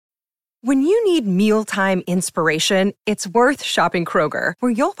When you need mealtime inspiration, it's worth shopping Kroger,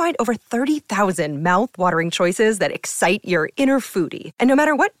 where you'll find over 30,000 mouth-watering choices that excite your inner foodie. And no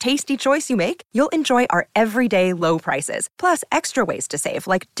matter what tasty choice you make, you'll enjoy our everyday low prices, plus extra ways to save,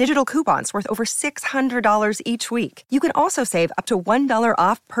 like digital coupons worth over $600 each week. You can also save up to $1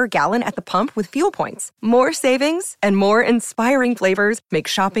 off per gallon at the pump with fuel points. More savings and more inspiring flavors make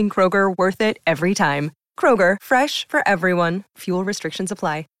shopping Kroger worth it every time. Kroger, fresh for everyone. Fuel restrictions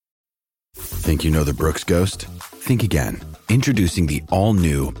apply. Think you know the Brooks Ghost? Think again. Introducing the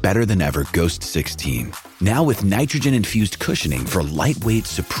all-new, better-than-ever Ghost 16. Now with nitrogen-infused cushioning for lightweight,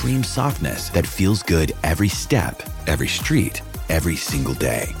 supreme softness that feels good every step, every street, every single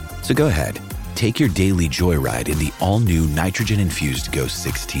day. So go ahead, take your daily joyride in the all-new nitrogen-infused Ghost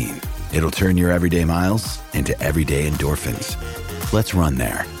 16. It'll turn your everyday miles into everyday endorphins. Let's run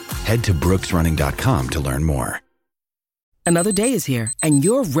there. Head to brooksrunning.com to learn more. Another day is here, and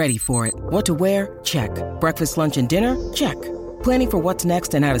you're ready for it. What to wear? Check. Breakfast, lunch, and dinner? Check. Planning for what's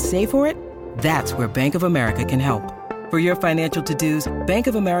next and how to save for it? That's where Bank of America can help. For your financial to-dos, Bank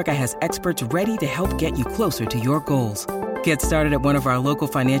of America has experts ready to help get you closer to your goals. Get started at one of our local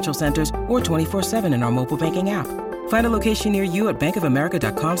financial centers or 24/7 in our mobile banking app. Find a location near you at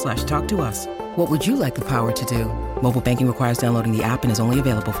bankofamerica.com/talktous. What would you like the power to do? Mobile banking requires downloading the app and is only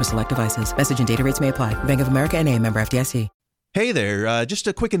available for select devices. Message and data rates may apply. Bank of America N.A., member FDIC. Hey there, just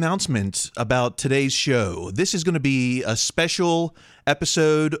a quick announcement about today's show. This is going to be a special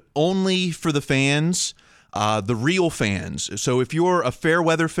episode only for the fans, the real fans. So if you're a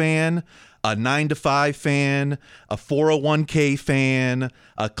Fairweather fan, a 9 to 5 fan, a 401k fan,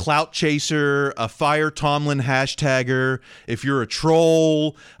 a clout chaser, a Fire Tomlin hashtagger, if you're a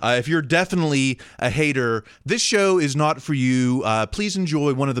troll, if you're definitely a hater, this show is not for you. Please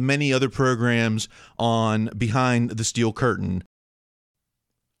enjoy one of the many other programs on Behind the Steel Curtain.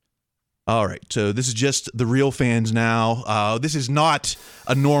 All right, so this is just the real fans now. This is not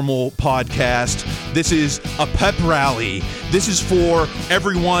a normal podcast. This is a pep rally. This is for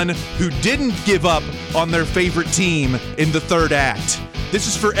everyone who didn't give up on their favorite team in the third act. This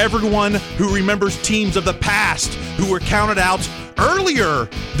is for everyone who remembers teams of the past who were counted out earlier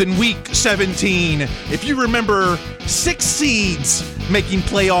than week 17. If you remember 6 seeds making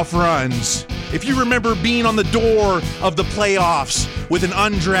playoff runs, if you remember being on the door of the playoffs with an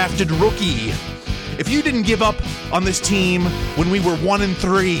undrafted rookie, if you didn't give up on this team when we were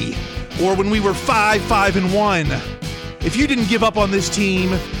 1-3 or when we were 5-1, if you didn't give up on this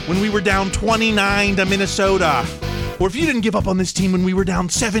team when we were down 29 to Minnesota, or if you didn't give up on this team when we were down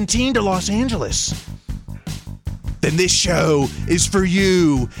 17 to Los Angeles, then this show is for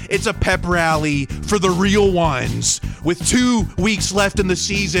you. It's a pep rally for the real ones. With 2 weeks left in the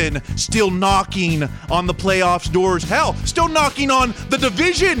season, still knocking on the playoffs doors. Hell, still knocking on the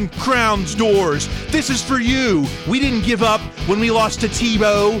division crown's doors. This is for you. We didn't give up when we lost to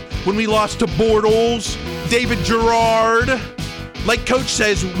Tebow, when we lost to Bortles, David Gerard. Like Coach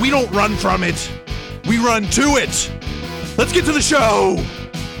says, we don't run from it. We run to it. Let's get to the show.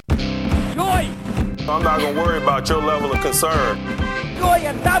 Joy! I'm not going to worry about your level of concern. Joy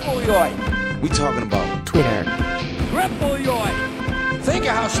and double joy! We talking about Twitter. Triple joy! think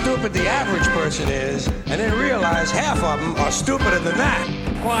of how stupid the average person is, and then realize half of them are stupider than that.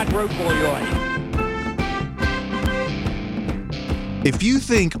 Quadruple joy! If you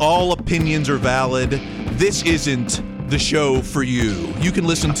think all opinions are valid, this isn't the show for you. You can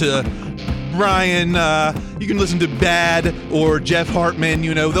listen to Ryan, you can listen to Bad or Jeff Hartman,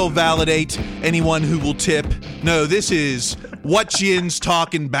 you know, they'll validate anyone who will tip. No, this is what Yinz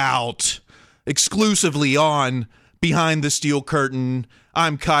talking about, exclusively on Behind the Steel Curtain.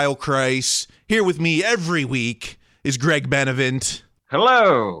 I'm Kyle Kreis. Here with me every week is Greg Benevent.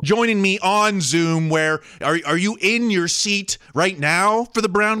 Hello. Joining me on Zoom, where are you in your seat right now for the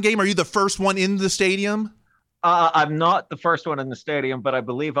Brown game? Are you the first one in the stadium? I'm not the first one in the stadium, but I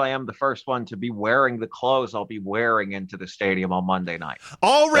believe I am the first one to be wearing the clothes I'll be wearing into the stadium on Monday night.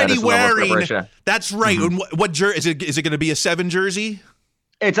 Already wearing. That's right. Mm-hmm. And what jersey is it going to be? A 7 jersey?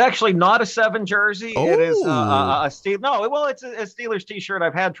 It's actually not a 7 jersey. Oh. It is a Steel. No, well, it's a Steelers t-shirt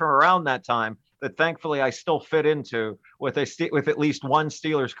I've had from around that time that thankfully I still fit into with at least one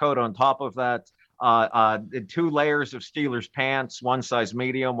Steelers coat on top of that. 2 layers of Steelers pants, one size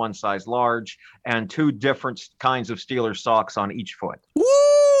medium, one size large, and 2 different kinds of Steelers socks on each foot.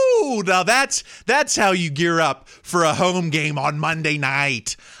 Woo! Now that's how you gear up for a home game on Monday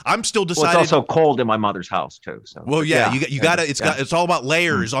night. I'm still deciding. Well, it's also cold in my mother's house too. So. Well, yeah. You got to. It's all about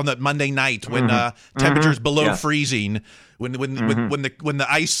layers on that Monday night when temperatures below freezing, when the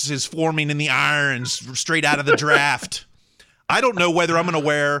ice is forming in the irons straight out of the draft. I don't know whether I'm going to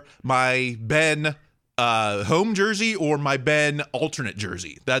wear my Ben home jersey or my Ben alternate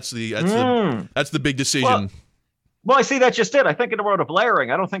jersey. That's the big decision. Well, I see that's just it. I think in a world of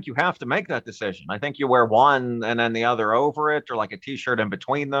layering, I don't think you have to make that decision. I think you wear one and then the other over it, or like a T-shirt in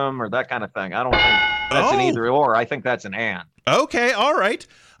between them, or that kind of thing. I don't think that's an either or. I think that's an and. Okay, all right.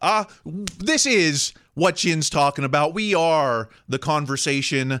 This is what Yinz talking about. We are the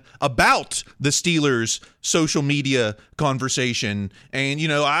conversation about the Steelers' social media conversation. And,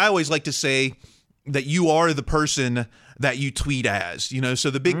 I always like to say that you are the person that you tweet as,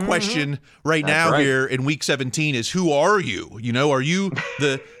 so the big question here in week 17 is, who are you? Are you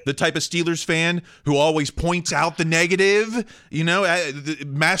the type of Steelers fan who always points out the negative, the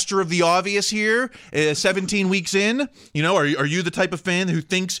master of the obvious here, 17 weeks in, are you the type of fan who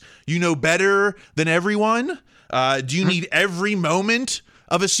thinks you know better than everyone? Do you need every moment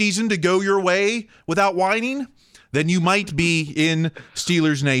of a season to go your way without whining? Then you might be in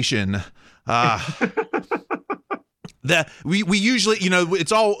Steelers Nation. We usually,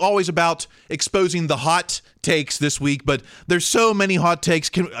 it's always about exposing the hot takes this week, but there's so many hot takes.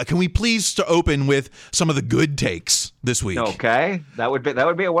 Can we please open with some of the good takes this week? Okay, that would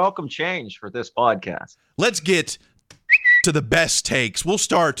be a welcome change for this podcast. Let's get to the best takes. We'll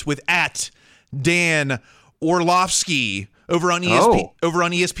start with Dan Orlovsky over on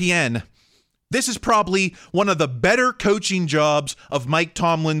ESPN. This is probably one of the better coaching jobs of Mike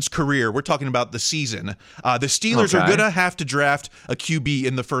Tomlin's career. We're talking about the season. The Steelers are going to have to draft a QB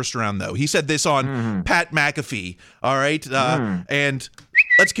in the first round, though. He said this on Pat McAfee. All right. And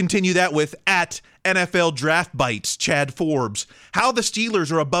let's continue that with NFL Draft Bites, Chad Forbes. How the Steelers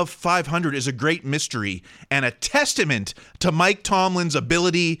are above 500 is a great mystery and a testament to Mike Tomlin's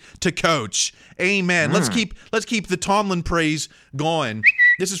ability to coach. Amen. Let's keep the Tomlin praise going.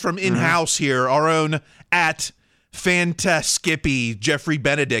 This is from in-house here, our own Fantaskippy, Jeffrey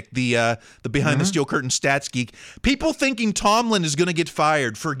Benedict, the behind the steel curtain stats geek. People thinking Tomlin is going to get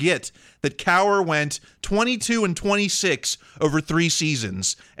fired forget that Cowher went 22-26 over 3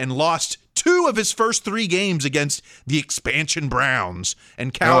 seasons and lost 2 of his first 3 games against the expansion Browns.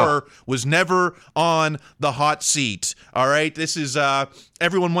 And Cowher was never on the hot seat. All right, this is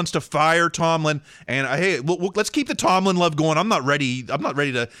everyone wants to fire Tomlin, and let's keep the Tomlin love going. I'm not ready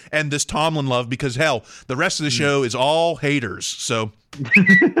to end this Tomlin love because hell, the rest of the show is all haters. So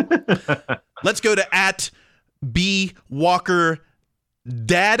let's go to @B Walker.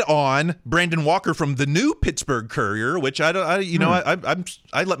 Dad on Brandon Walker from the new Pittsburgh Courier, which I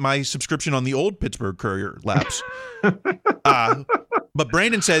let my subscription on the old Pittsburgh Courier lapse. But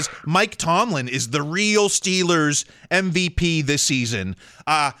Brandon says Mike Tomlin is the real Steelers MVP this season.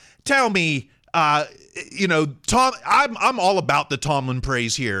 Tell me, Tom, I'm all about the Tomlin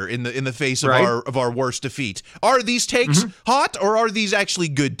praise here in the face of our worst defeat. Are these takes hot, or are these actually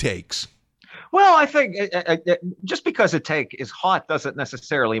good takes? Well, I think just because a take is hot doesn't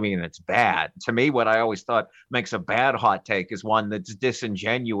necessarily mean it's bad. To me, what I always thought makes a bad hot take is one that's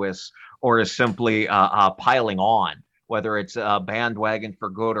disingenuous or is simply piling on, whether it's a bandwagon for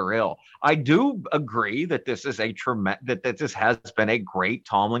good or ill. I do agree that this is that this has been a great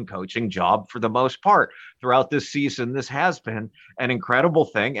Tomlin coaching job for the most part throughout this season. This has been an incredible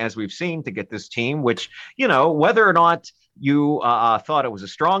thing, as we've seen, to get this team, which, whether or not you thought it was a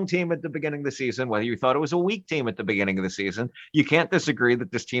strong team at the beginning of the season, whether you thought it was a weak team at the beginning of the season, you can't disagree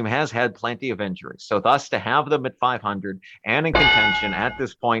that this team has had plenty of injuries. So thus, to have them at 500 and in contention at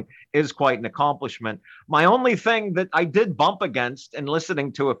this point is quite an accomplishment. My only thing that I did bump against in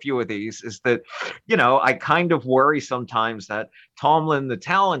listening to a few of these is that, I kind of worry sometimes that Tomlin, the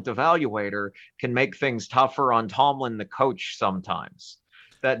talent evaluator, can make things tougher on Tomlin, the coach, sometimes.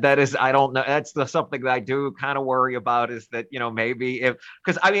 That is, I don't know. That's something that I do kind of worry about, is that, maybe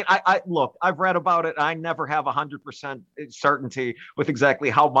because I look, I've read about it. I never have 100% certainty with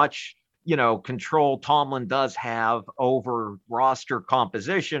exactly how much, control Tomlin does have over roster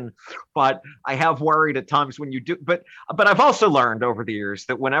composition, but I have worried at times when you do, but I've also learned over the years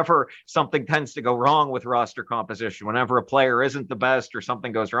that whenever something tends to go wrong with roster composition, whenever a player isn't the best or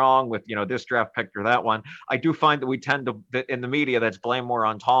something goes wrong with, this draft pick or that one, I do find that we tend to, that in the media, that's blame more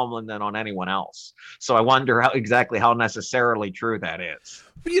on Tomlin than on anyone else. So I wonder how necessarily true that is.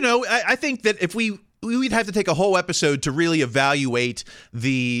 I think that if we'd have to take a whole episode to really evaluate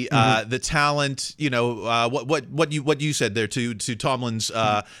the talent, what you said there to Tomlin's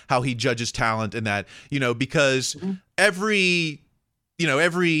how he judges talent and that, because every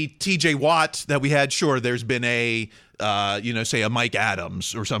TJ Watt that we had, sure, there's been a say a Mike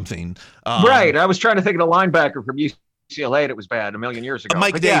Adams or something. Right. I was trying to think of the linebacker from UCLA that was bad a million years ago.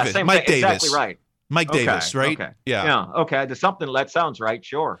 Mike Davis. Exactly right. Mike Davis, right? Okay. Yeah. Okay. There's something that sounds right.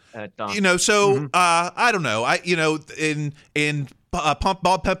 Sure. So I don't know.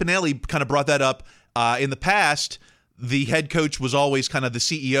 Bob Pepinelli kind of brought that up in the past. The head coach was always kind of the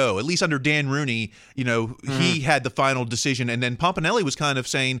CEO, at least under Dan Rooney. He had the final decision, and then Pompanelli was kind of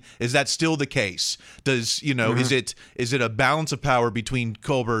saying, "Is that still the case? Does is it a balance of power between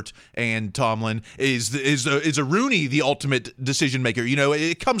Colbert and Tomlin? Is a Rooney the ultimate decision maker?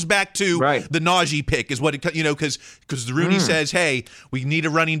 It comes back to the Najee pick, is what it because Rooney says, "Hey, we need a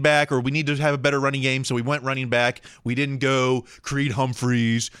running back, or we need to have a better running game, so we went running back. We didn't go Creed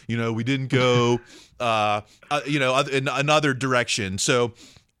Humphreys. We didn't go." In another direction. So,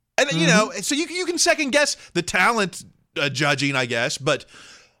 and so you can second guess the talent judging, I guess. But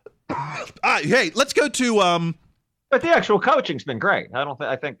hey, let's go to. But the actual coaching's been great.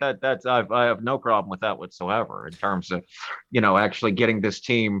 I think that's I have no problem with that whatsoever in terms of, actually getting this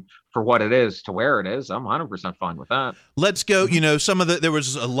team for what it is to where it is. I'm 100% fine with that. Let's go. There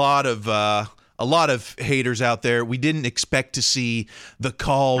was a lot of haters out there. We didn't expect to see the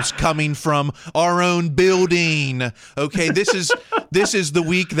calls coming from our own building. Okay, this is the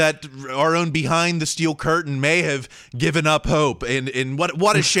week that our own Behind the Steel Curtain may have given up hope. And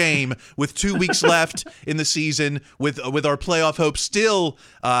what a shame, with 2 weeks left in the season, with our playoff hope still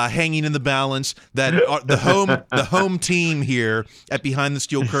hanging in the balance, that the home team here at Behind the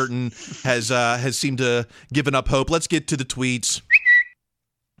Steel Curtain has seemed to given up hope. Let's get to the tweets.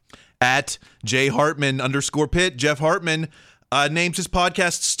 At J Hartman _Pitt, Jeff Hartman names his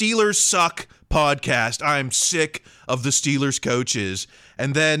podcast Steelers Suck Podcast. I'm sick of the Steelers coaches.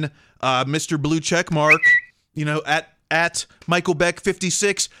 And then Mr. Blue Checkmark, at Michael Beck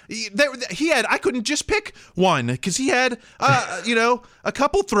 56, I couldn't just pick one because he had a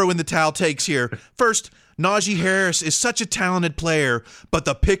couple throw in the towel takes here. First, Najee Harris is such a talented player, but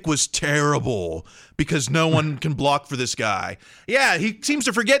the pick was terrible because no one can block for this guy. Yeah, he seems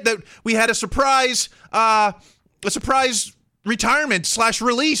to forget that we had a surprise retirement /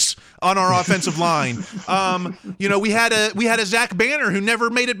 release on our offensive line. We had a Zach Banner who never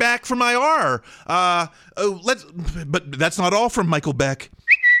made it back from IR. But that's not all from Michael Beck.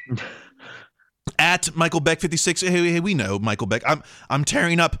 At Michael Beck 56, hey, we know Michael Beck. I'm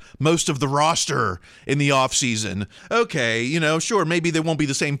tearing up most of the roster in the offseason. Okay, sure, maybe they won't be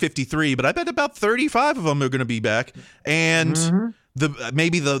the same 53, but I bet about 35 of them are going to be back. And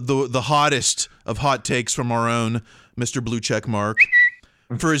maybe the hottest of hot takes from our own Mr. Blue Checkmark.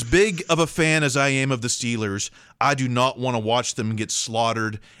 For as big of a fan as I am of the Steelers, I do not want to watch them get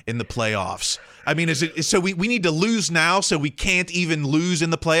slaughtered in the playoffs. I mean, so we need to lose now so we can't even lose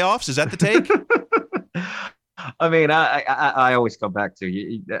in the playoffs? Is that the take? I mean, I always go back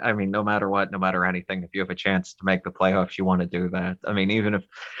to, no matter what, no matter anything, if you have a chance to make the playoffs, you want to do that. I mean, even if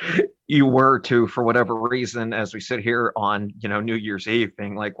you were to, for whatever reason, as we sit here on, New Year's Eve,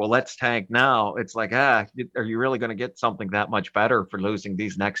 being like, well, let's tank now. It's like, are you really going to get something that much better for losing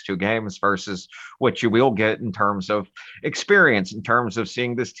these next two games versus what you will get in terms of experience, in terms of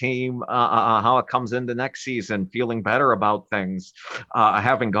seeing this team, how it comes into next season, feeling better about things,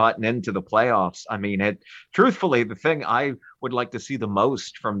 having gotten into the playoffs. I mean, truthfully, the thing I would like to see the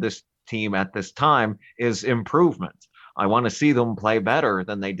most from this team at this time is improvement. I want to see them play better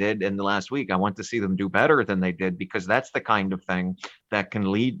than they did in the last week. I want to see them do better than they did, because that's the kind of thing that can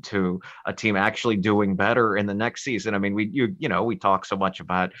lead to a team actually doing better in the next season. I mean, we talk so much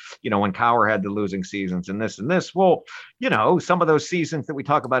about, when Cowher had the losing seasons and this. Well, some of those seasons that we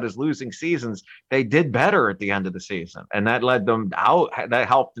talk about as losing seasons, they did better at the end of the season, and that led them out. That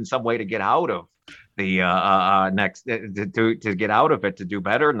helped in some way to get out of the next to get out of it, to do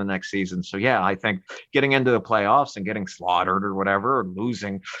better in the next season. So yeah, I think getting into the playoffs and getting slaughtered or whatever, or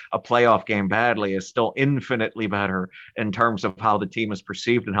losing a playoff game badly, is still infinitely better in terms of how the team is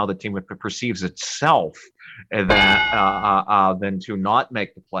perceived and how the team perceives itself than to not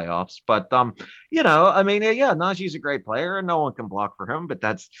make the playoffs. But Najee's a great player and no one can block for him, but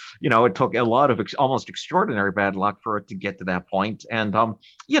that's, it took a lot of almost extraordinary bad luck for it to get to that point. And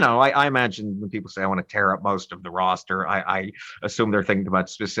I imagine when people say I want to tear up most of the roster, I assume they're thinking about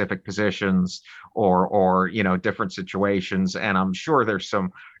specific positions or different situations. And I'm sure there's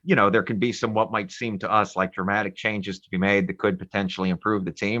some, there can be some what might seem to us like dramatic changes to be made that could potentially improve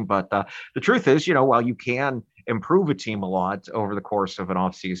the team. But the truth is, while you can improve a team a lot over the course of an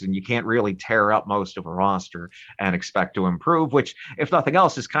offseason, you can't really tear up most of a roster and expect to improve, which, if nothing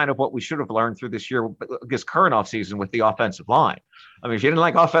else, is kind of what we should have learned through this current offseason with the offensive line. I mean, if you didn't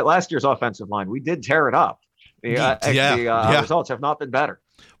like last year's offensive line, we did tear it up. The results have not been better.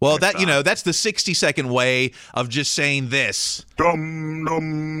 Well, that's the 60-second way of just saying this. Dum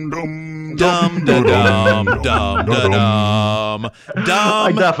dum dum Dum da dum dum da dum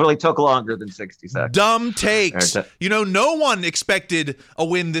I dum. definitely took longer than 60 seconds. Dumb takes. No one expected a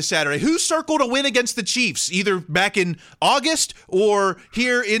win this Saturday. Who circled a win against the Chiefs, either back in August or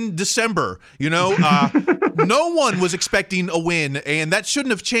here in December? No one was expecting a win, and that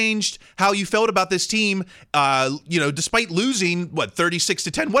shouldn't have changed how you felt about this team. Despite losing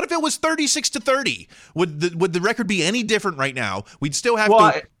 36-10. What if it was 36-30? Would the record be any different right now? We'd still have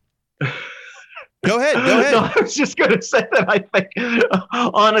to. Go ahead. No, I was just going to say that I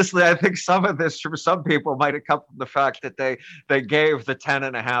think some of this from some people might have come from the fact that they gave the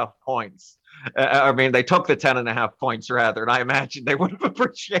 10.5 points. They took the 10.5 points rather, and I imagine they would have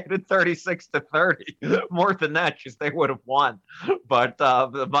appreciated 36-30 more than that because they would have won. But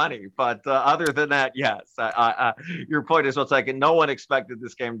the money. But other than that, yes, your point is well taken. No one expected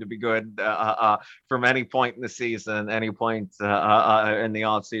this game to be good from any point in the season, any point in the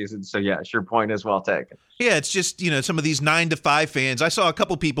off season. So yes, your point is well taken. Yeah, it's just, some of these 9 to 5 fans. I saw a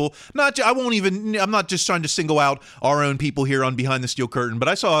couple people, I'm not just trying to single out our own people here on Behind the Steel Curtain, but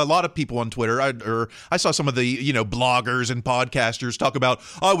I saw a lot of people on Twitter, I saw some of the, bloggers and podcasters talk about,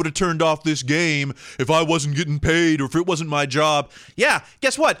 I would have turned off this game if I wasn't getting paid or if it wasn't my job. Yeah,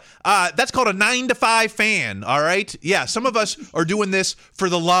 guess what? That's called a 9 to 5 fan, all right? Yeah, some of us are doing this for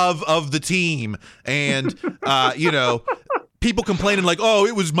the love of the team. And, people complaining like, oh,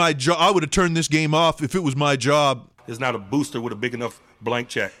 it was my job. I would have turned this game off if it was my job. There's not a booster with a big enough blank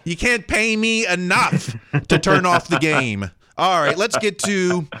check. You can't pay me enough to turn off the game. All right, let's get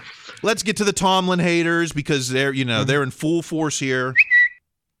to the Tomlin haters because they're in full force here.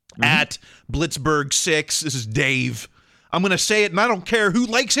 At Blitzburg 6. This is Dave. I'm going to say it, and I don't care who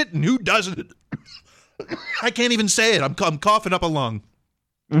likes it and who doesn't. I can't even say it. I'm coughing up a lung.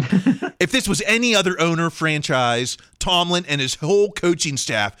 If this was any other owner franchise, Tomlin and his whole coaching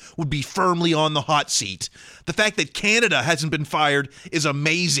staff would be firmly on the hot seat. The fact that Canada hasn't been fired is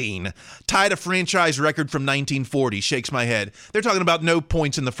amazing. Tied a franchise record from 1940. Shakes my head. They're talking about no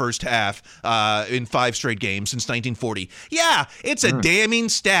points in the first half in 5 straight games since 1940. Yeah, it's a damning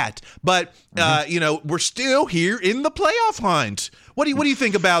stat, but we're still here in the playoff hunt. What do you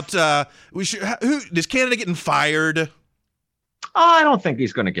think about is Canada getting fired? I don't think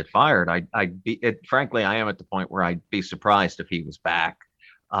he's going to get fired. Frankly, I am at the point where I'd be surprised if he was back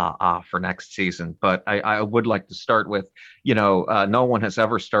for next season. But I would like to start with, no one has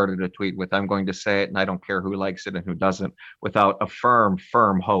ever started a tweet with, I'm going to say it and I don't care who likes it and who doesn't, without a firm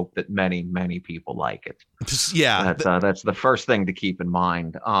hope that many, many people like it. Yeah. That's the first thing to keep in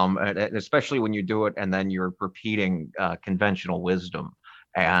mind, especially when you do it and then you're repeating conventional wisdom.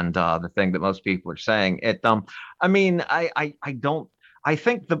 And the thing that most people are saying, I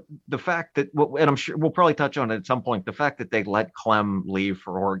think the fact that, and I'm sure we'll probably touch on it at some point, the fact that they let Clem leave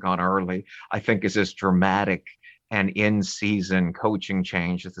for Oregon early, I think is as dramatic an in-season coaching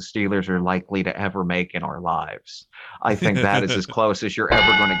change that the Steelers are likely to ever make in our lives. I think that is as close as you're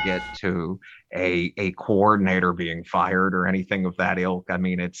ever going to get to a coordinator being fired or anything of that ilk.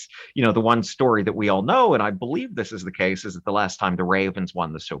 It's, the one story that we all know, and I believe this is the case, is that the last time the Ravens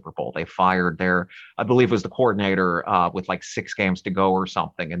won the Super Bowl, they fired I believe it was the coordinator with like 6 games to go or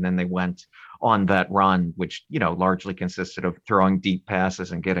something. And then they went on that run, which, largely consisted of throwing deep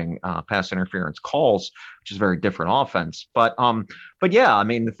passes and getting pass interference calls, which is very different offense. But yeah,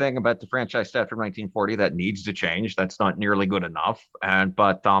 the thing about the franchise stat from 1940, that needs to change. That's not nearly good enough. And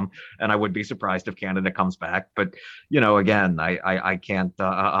I would be surprised if Canada comes back. But, again, I can't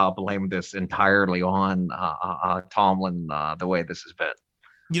blame this entirely on Tomlin the way this has been.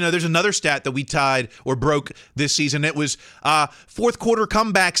 There's another stat that we tied or broke this season. It was fourth quarter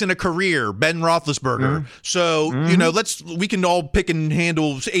comebacks in a career, Ben Roethlisberger. So, we can all pick and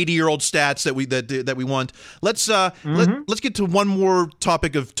handle 80-year-old stats that we want. Let's get to one more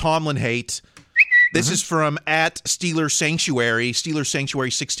topic of Tomlin hate. This is from at Steelers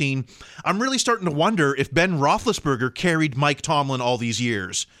Sanctuary 16. I'm really starting to wonder if Ben Roethlisberger carried Mike Tomlin all these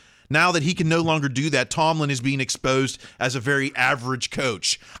years. Now that he can no longer do that, Tomlin is being exposed as a very average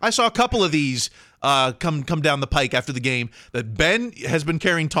coach. I saw a couple of these come down the pike after the game that Ben has been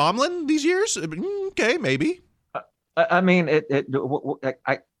carrying Tomlin these years. Okay, maybe.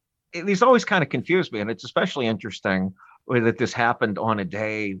 It's always kind of confused me, and it's especially interesting that this happened on a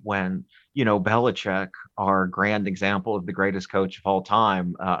day when, Belichick, our grand example of the greatest coach of all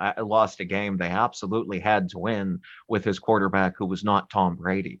time, lost a game they absolutely had to win with his quarterback who was not Tom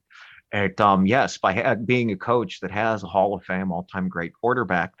Brady. Yes, by being a coach that has a Hall of Fame all-time great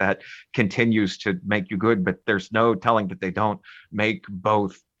quarterback that continues to make you good, but there's no telling that they don't make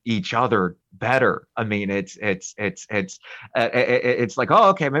both each other better. I mean, it's like, oh,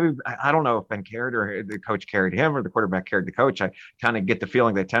 okay, maybe I don't know if Ben carried or the coach carried him or the quarterback carried the coach. I kind of get the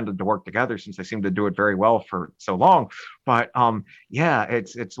feeling they tended to work together since they seem to do it very well for so long. But yeah,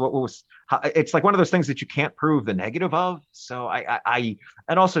 it's what was. It's like one of those things that you can't prove the negative of. So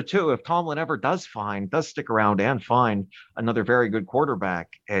and also too, if Tomlin ever does stick around and find another very good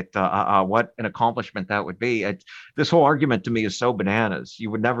quarterback, what an accomplishment that would be. This whole argument to me is so bananas.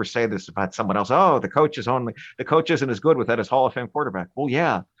 You would never say this about someone else. Oh, the coach isn't as good without his Hall of Fame quarterback. Well,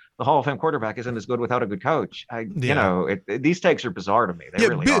 yeah. The Hall of Fame quarterback isn't as good without a good coach. These takes are bizarre to me. They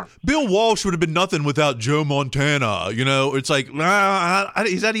really are. Bill Walsh would have been nothing without Joe Montana. It's like,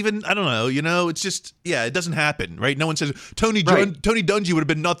 is that even? I don't know. It's just, it doesn't happen, right? No one says Tony Dungy would have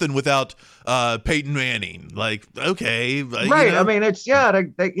been nothing without Peyton Manning. Like, okay, right? I mean, it's he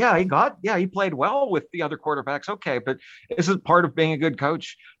played well with the other quarterbacks. Okay, but isn't part of being a good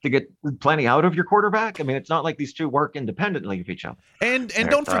coach to get plenty out of your quarterback? I mean, it's not like these two work independently of each other. And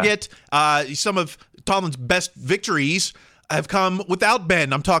don't forget. Some of Tomlin's best victories have come without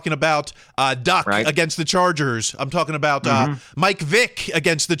Ben. I'm talking about Duck against the Chargers. I'm talking about Mike Vick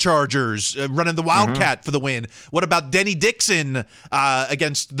against the Chargers, running the Wildcat for the win. What about Denny Dixon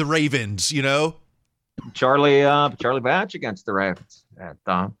against the Ravens? Charlie Batch against the Ravens.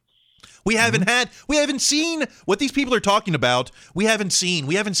 We haven't seen what these people are talking about. We haven't seen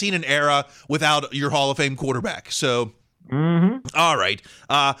an era without your Hall of Fame quarterback. So. All right.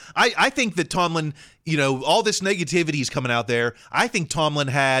 I think that Tomlin, all this negativity is coming out there. I think Tomlin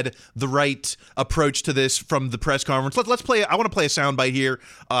had the right approach to this from the press conference. Let's play. I want to play a soundbite here.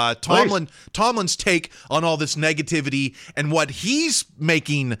 Tomlin's take on all this negativity and what he's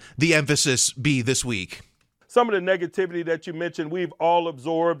making the emphasis be this week. Some of the negativity that you mentioned, we've all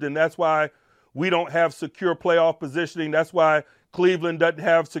absorbed, and that's why we don't have secure playoff positioning. That's why Cleveland doesn't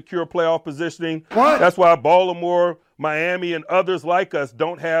have secure playoff positioning. What? That's why Baltimore, Miami, and others like us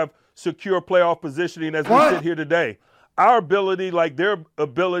don't have secure playoff positioning as we sit here today. Our ability, like their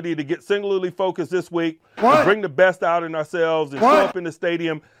ability to get singularly focused this week, and bring the best out in ourselves and show up in the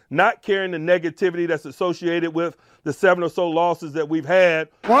stadium, not carrying the negativity that's associated with the 7 or so losses that we've had,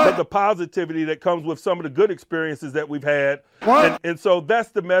 but the positivity that comes with some of the good experiences that we've had. And so that's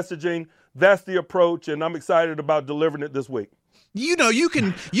the messaging, that's the approach, and I'm excited about delivering it this week. You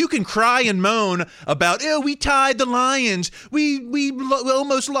can cry and moan about, we tied the Lions, we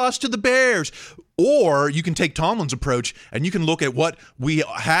almost lost to the Bears. Or you can take Tomlin's approach and you can look at what we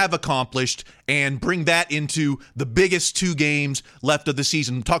have accomplished and bring that into the biggest 2 games left of the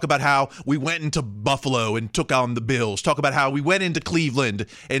season. Talk about how we went into Buffalo and took on the Bills. Talk about how we went into Cleveland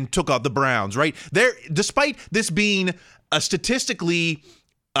and took on the Browns, right? Despite this being a statistically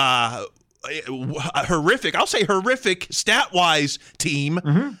horrific stat-wise team,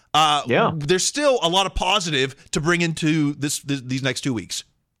 there's still a lot of positive to bring into these next 2 weeks.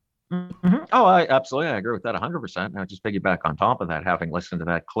 Oh, I agree with that 100%. Now, just piggyback on top of that, having listened to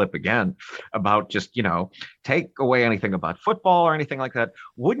that clip again about just, take away anything about football or anything like that.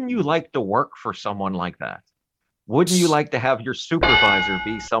 Wouldn't you like to work for someone like that? Wouldn't you like to have your supervisor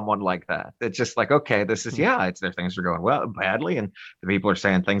be someone like that? It's just like, okay, this is, their things are going badly, and the people are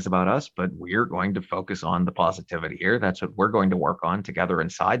saying things about us, but we're going to focus on the positivity here. That's what we're going to work on together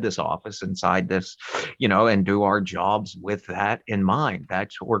inside this office, inside this, and do our jobs with that in mind.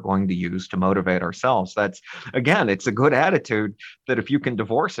 That's what we're going to use to motivate ourselves. That's, again, it's a good attitude that if you can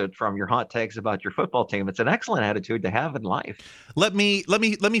divorce it from your hot takes about your football team, it's an excellent attitude to have in life. Let me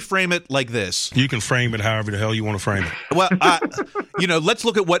frame it like this. You can frame it however the hell you want to frame it. Well, let's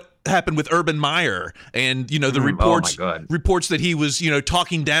look at what happened with Urban Meyer and, the reports that he was,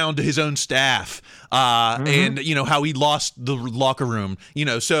 talking down to his own staff and, how he lost the locker room,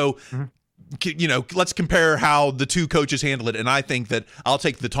 so, let's compare how the 2 coaches handle it. And I think that I'll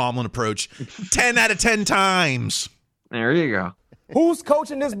take the Tomlin approach 10 out of 10 times. There you go. Who's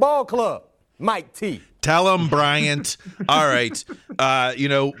coaching this ball club? Mike T. Tell him, Bryant. All right.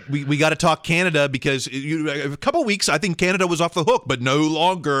 We got to talk Canada because a couple of weeks, I think Canada was off the hook, but no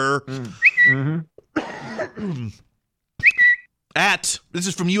longer. This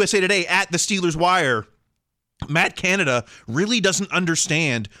is from USA Today, at the Steelers Wire. Matt Canada really doesn't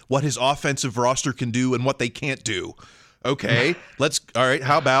understand what his offensive roster can do and what they can't do. Okay. All right.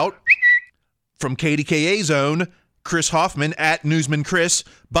 How about from KDKA Zone, Chris Hoffman, at Newsman Chris,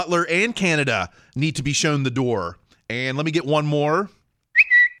 Butler and Canada need to be shown the door. And let me get one more.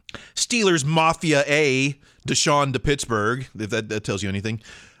 Steelers Mafia A, Deshaun to Pittsburgh, if that tells you anything.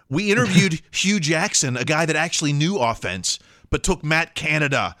 We interviewed Hugh Jackson, a guy that actually knew offense, but took Matt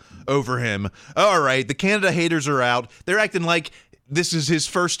Canada over him. All right, the Canada haters are out. They're acting like this is his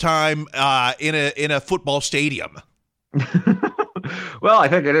first time in a football stadium. Well, I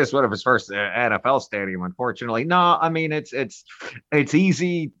think it is one of his first NFL stadium, unfortunately. No, I mean, it's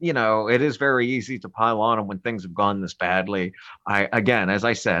easy. It is very easy to pile on him when things have gone this badly. Again, as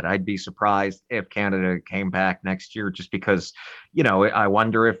I said, I'd be surprised if Canada came back next year, just because, I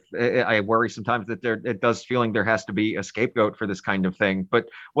wonder if I worry sometimes that it does feeling there has to be a scapegoat for this kind of thing. But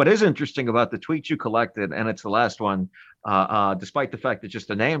what is interesting about the tweets you collected, and it's the last one, despite the fact that just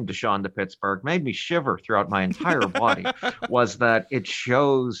the name Deshaun to Pittsburgh made me shiver throughout my entire body, was that it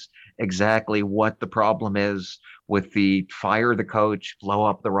shows exactly what the problem is with the fire the coach, blow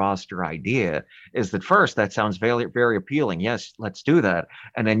up the roster idea. Is that first, that sounds very, very appealing. Yes, let's do that.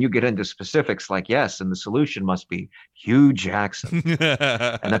 And then you get into specifics like, yes, and the solution must be Hugh Jackson.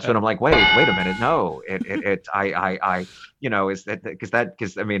 And that's when I'm like, wait a minute. No,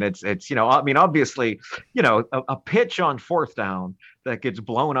 obviously, a pitch on fourth down that gets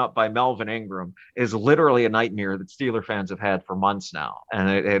blown up by Melvin Ingram is literally a nightmare that Steeler fans have had for months now. And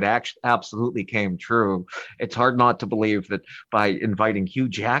it actually absolutely came true. It's hard not to believe that by inviting Hugh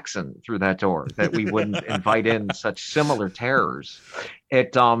Jackson through that door, that we wouldn't invite in such similar terrors. I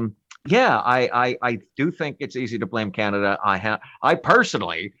do think it's easy to blame Canada. I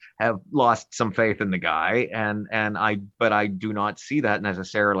personally have lost some faith in the guy, but I do not see that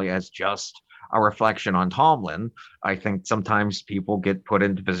necessarily as just a reflection on Tomlin. I think sometimes people get put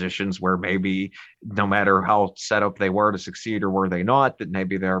into positions where maybe no matter how set up they were to succeed or were they not, that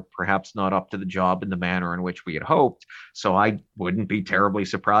maybe they're perhaps not up to the job in the manner in which we had hoped. So I wouldn't be terribly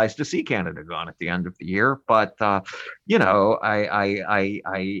surprised to see Canada gone at the end of the year. But,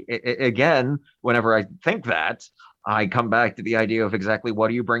 again, whenever I think that, I come back to the idea of exactly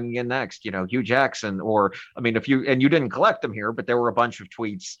what are you bringing in next? Hugh Jackson, you didn't collect them here, but there were a bunch of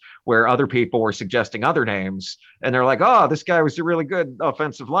tweets where other people were suggesting other names, and they're like, oh, this guy was a really good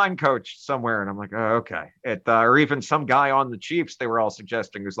offensive line coach somewhere. And I'm like, oh, okay. Or even some guy on the Chiefs, they were all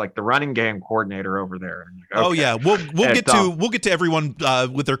suggesting who's like the running game coordinator over there. Like, okay. Oh yeah. We'll get to everyone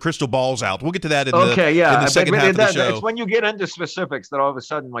with their crystal balls out. We'll get to that in the second half of the show. It's when you get into specifics that all of a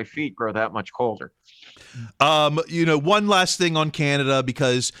sudden my feet grow that much colder. One last thing on Canada,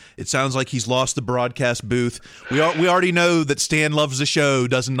 because it sounds like he's lost the broadcast booth. We already know that Stan Loves the Show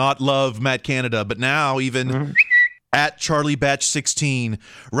does not love Matt Canada, but now even at Charlie Batch 16,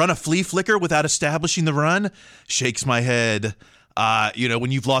 run a flea flicker without establishing the run shakes my head.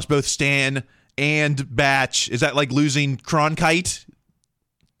 When you've lost both Stan and Batch, is that like losing Cronkite?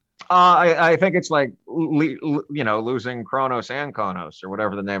 I think it's like, losing Kronos and Konos, or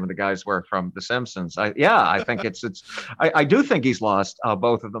whatever the name of the guys were from The Simpsons. I think I do think he's lost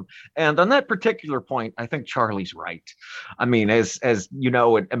both of them. And on that particular point, I think Charlie's right. I mean, as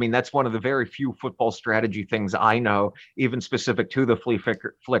that's one of the very few football strategy things I know, even specific to the flea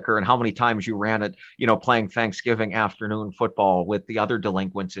flicker and how many times you ran it, playing Thanksgiving afternoon football with the other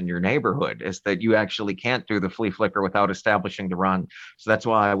delinquents in your neighborhood, is that you actually can't do the flea flicker without establishing the run. So that's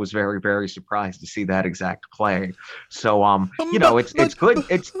why I was very, very surprised to see that exact play. So, it's good.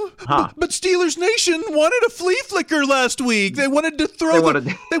 But Steelers Nation wanted a flea flicker last week. They wanted to throw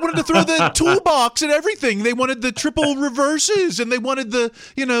the toolbox and everything. They wanted the triple reverses, and they wanted the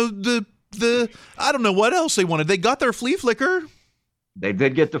I don't know what else they wanted. They got their flea flicker. They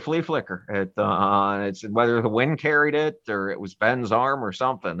did get the flea flicker. It's whether the wind carried it or it was Ben's arm or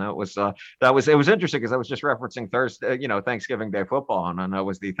something. It was interesting because I was just referencing Thanksgiving Day football, and that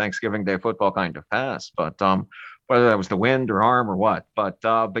was the Thanksgiving Day football kind of pass. But whether that was the wind or arm or what, but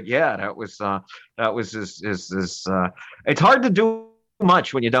yeah, that was it's hard to do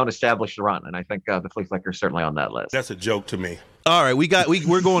much when you don't establish the run, and I think the flea flicker is certainly on that list. That's a joke to me. All right,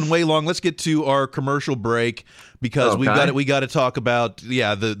 we're going way long. Let's get to our commercial break, because we got to talk about the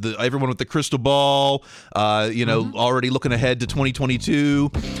everyone with the crystal ball, already looking ahead to 2022.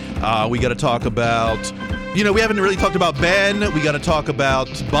 We got to talk about we haven't really talked about Ben. We got to talk about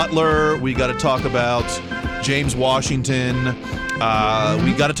Butler. We got to talk about James Washington.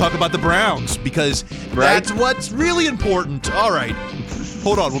 We got to talk about the Browns, because that's what's really important. All right,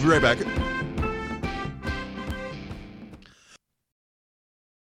 hold on. We'll be right back.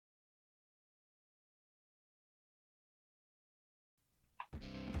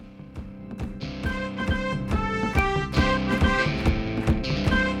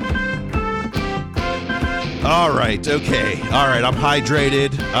 All right. Okay. All right. I'm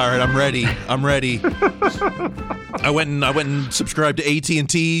hydrated. All right. I'm ready. I went and subscribed to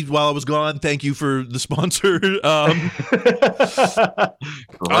AT&T while I was gone. Thank you for the sponsor. All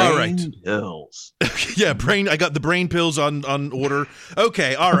right. Pills. Yeah, I got the brain pills on order.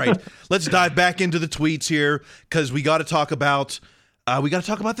 Okay. All right. Let's dive back into the tweets here because we got to talk about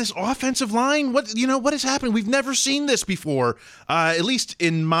this offensive line. What is happening? We've never seen this before, at least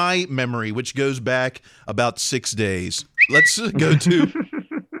in my memory, which goes back about 6 days. Let's go to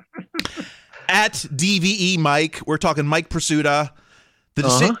at DVE Mike. We're talking Mike Pursuta.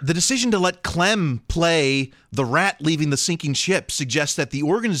 The decision to let Clem play the rat leaving the sinking ship suggests that the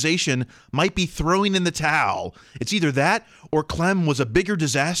organization might be throwing in the towel. It's either that or Clem was a bigger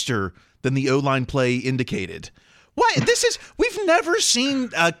disaster than the O-line play indicated. What? We've never seen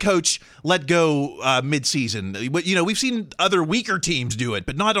a coach let go mid-season. We've seen other weaker teams do it,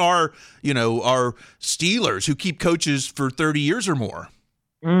 but not our Steelers who keep coaches for 30 years or more.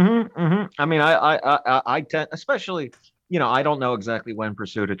 I mean, I tend, especially, I don't know exactly when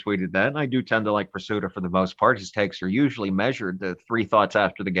Pursuta tweeted that, and I do tend to like Pursuta for the most part. His takes are usually measured. The 3 thoughts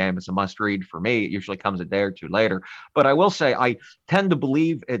after the game is a must-read for me. It usually comes a day or two later. But I will say I tend to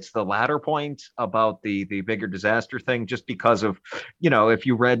believe it's the latter point about the bigger disaster thing, just because of, if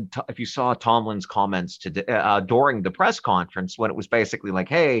you saw Tomlin's comments during the press conference when it was basically like,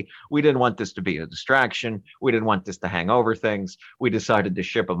 hey, we didn't want this to be a distraction. We didn't want this to hang over things. We decided to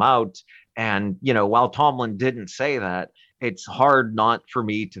ship him out. And, while Tomlin didn't say that, it's hard not for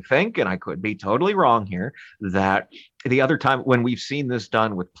me to think, and I could be totally wrong here, that the other time when we've seen this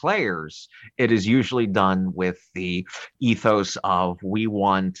done with players, it is usually done with the ethos of we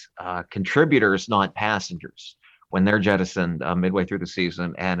want contributors, not passengers, when they're jettisoned midway through the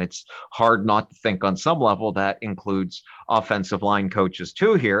season. And it's hard not to think on some level that includes offensive line coaches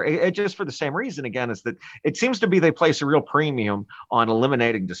too here. It just for the same reason, again, is that it seems to be they place a real premium on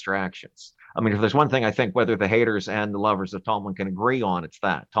eliminating distractions. I mean, if there's one thing I think whether the haters and the lovers of Tomlin can agree on, it's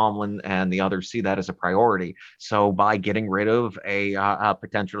that Tomlin and the others see that as a priority. So by getting rid of a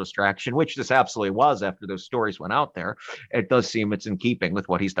potential distraction, which this absolutely was after those stories went out there, it does seem it's in keeping with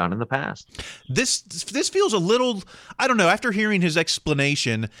what he's done in the past. This feels a little, I don't know, after hearing his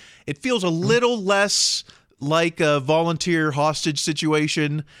explanation, it feels a little less like a volunteer hostage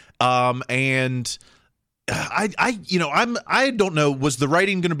situation, and I don't know. Was the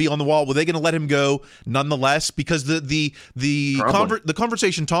writing going to be on the wall? Were they going to let him go nonetheless? Because the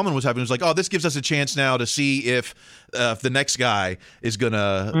conversation Tomlin was having was like, oh, this gives us a chance now to see if the next guy is going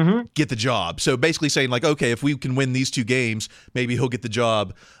to get the job. So basically saying like, okay, if we can win these 2 games, maybe he'll get the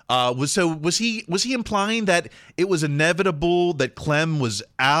job. Was he implying that it was inevitable that Clem was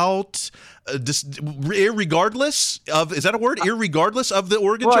out? Irregardless of, is that a word? Irregardless of the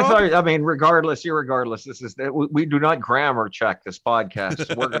Oregon job? Regardless, irregardless. This is we do not grammar check this podcast.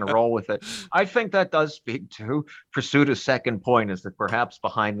 So we're going to roll with it. I think that does speak to Pursuita's second point, is that perhaps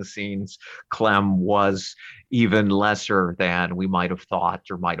behind the scenes, Clem was even lesser than we might have thought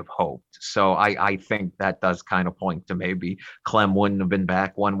or might have hoped. So I think that does kind of point to maybe Clem wouldn't have been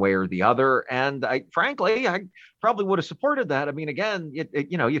back one way or the other. And I probably would have supported that. I mean, again,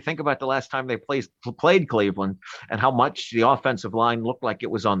 you think about the last time they played Cleveland and how much the offensive line looked like it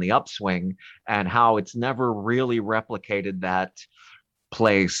was on the upswing and how it's never really replicated that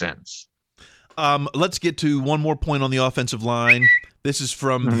play since. Let's get to one more point on the offensive line. This is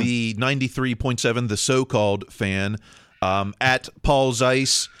from the 93.7, the so-called fan, at Paul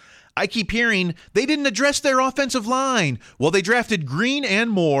Zeiss. I keep hearing they didn't address their offensive line. Well, they drafted Green and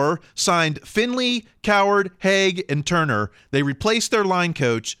Moore, signed Finley, Coward, Haig, and Turner. They replaced their line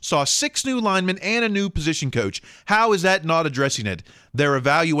coach, saw 6 new linemen and a new position coach. How is that not addressing it? Their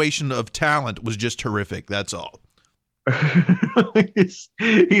evaluation of talent was just horrific. That's all.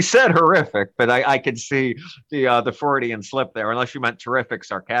 He said horrific, but I could see the Freudian slip there, unless you meant terrific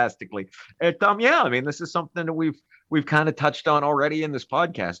sarcastically. This is something that we've kind of touched on already in this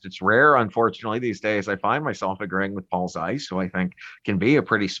podcast. It's rare, unfortunately, these days. I find myself agreeing with Paul Zeiss, who I think can be a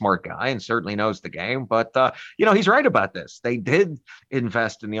pretty smart guy and certainly knows the game. But, he's right about this. They did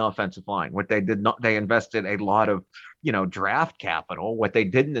invest in the offensive line. What they did not, they invested a lot of, draft capital. What they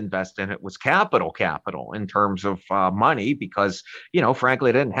didn't invest in it was capital in terms of money, because,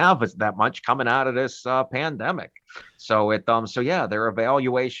 frankly, they didn't have that much coming out of this pandemic. So their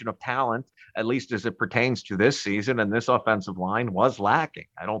evaluation of talent, at least as it pertains to this season and this offensive line, was lacking.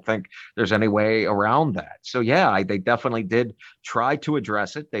 I don't think there's any way around that. So they definitely did try to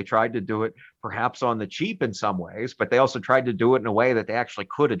address it. They tried to do it perhaps on the cheap in some ways, but they also tried to do it in a way that they actually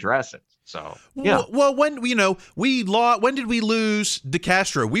could address it. So, yeah. Well, when did we lose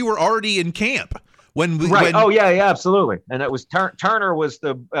DeCastro? We were already in camp. Oh yeah, absolutely. And it was Turner was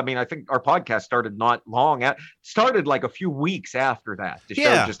I think our podcast started started like a few weeks after that to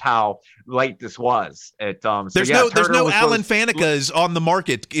show just how late this was. There's no Alan Fanekas on the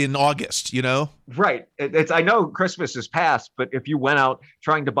market in August, Right. I know Christmas is past, but if you went out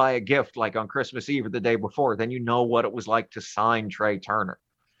trying to buy a gift like on Christmas Eve or the day before, then you know what it was like to sign Trey Turner.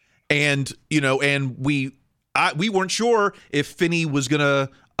 And we weren't sure if Finney was gonna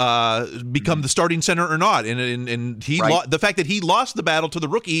become the starting center or not, and he the fact that he lost the battle to the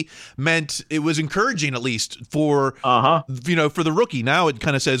rookie meant it was encouraging, at least for for the rookie. Now it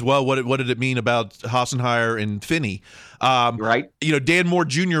kind of says, well, what did it mean about Hassenheier and Finney? Dan Moore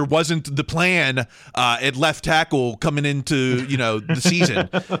Jr. wasn't the plan at left tackle coming into the season.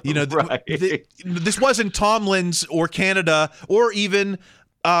 This wasn't Tomlin's or Canada or even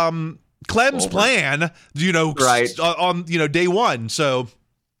Clem's plan. On day one. So.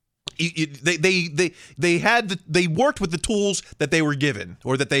 They worked with the tools that they were given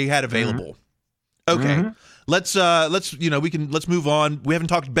or that they had available. Okay. Let's move on. We haven't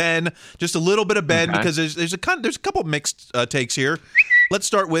talked Ben, just a little bit of Ben because there's a couple mixed takes here. Let's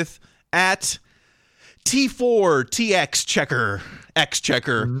start with at T4 TX Checker X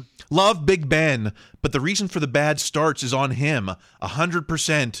Checker. Love Big Ben, but the reason for the bad starts is on him.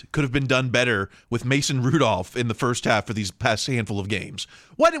 100% could have been done better with Mason Rudolph in the first half for these past handful of games.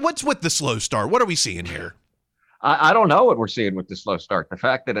 What's with the slow start? What are we seeing here? I don't know what we're seeing with the slow start. The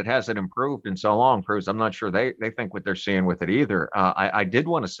fact that it hasn't improved in so long proves I'm not sure they think what they're seeing with it either. I did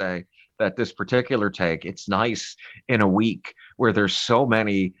want to say that this particular take, it's nice in a week where there's so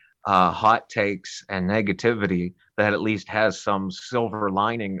many hot takes and negativity that at least has some silver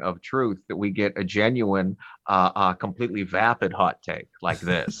lining of truth, that we get a genuine, completely vapid hot take like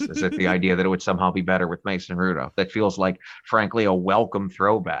this. Is it the idea that it would somehow be better with Mason Rudolph? That feels like, frankly, a welcome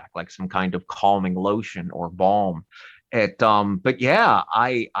throwback, like some kind of calming lotion or balm. But yeah,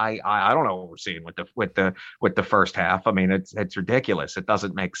 I don't know what we're seeing with the first half. I mean, it's ridiculous. It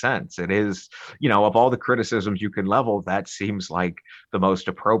doesn't make sense. It is, of all the criticisms you can level, that seems like the most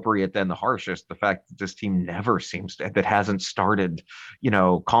appropriate and the harshest. The fact that this team never that hasn't started,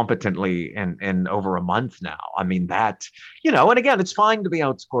 competently in over a month now. I mean, that, and again, it's fine to be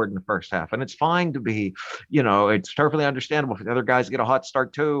outscored in the first half, and it's fine to be, it's perfectly understandable if the other guys get a hot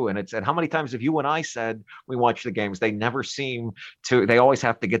start too. And how many times have you and I said we watch the games, they never seem to, they always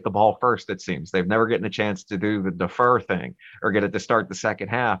have to get the ball first, it seems. They've never gotten a chance to do the defer thing or get it to start the second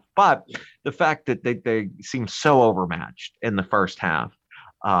half. But the fact that they seem so overmatched in the first half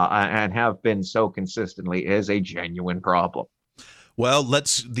and have been so consistently is a genuine problem. Well, on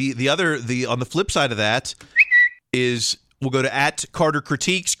the flip side of that is we'll go to at Carter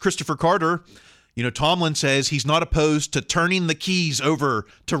Critiques, Christopher Carter. Tomlin says he's not opposed to turning the keys over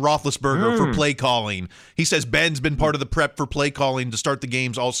to Roethlisberger for play calling. He says Ben's been part of the prep for play calling to start the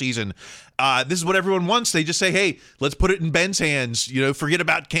games all season. This is what everyone wants. They just say, hey, let's put it in Ben's hands. Forget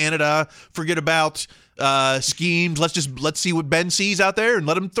about Canada. Forget about schemes. Let's see what Ben sees out there and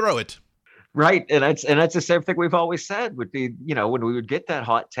let him throw it. Right. And that's the same thing we've always said would be, when we would get that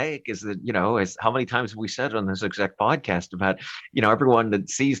hot take is that, is how many times have we said on this exact podcast about, everyone that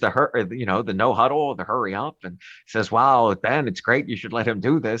sees the no huddle, the hurry up and says, wow, Ben, it's great. You should let him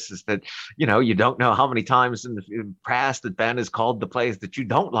do this, is that, you don't know how many times in the past that Ben has called the plays that you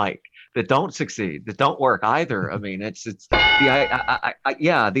don't like, that don't succeed, that don't work either. I mean, it's the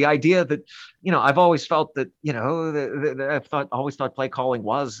idea that, I've always felt that, I've always thought play calling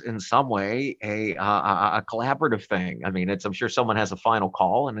was in some way a collaborative thing. I mean, I'm sure someone has a final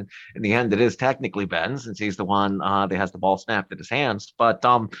call, and in the end, it is technically Ben, since he's the one that has the ball snapped in his hands. But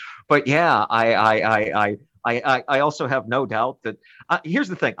yeah, I also have no doubt that here's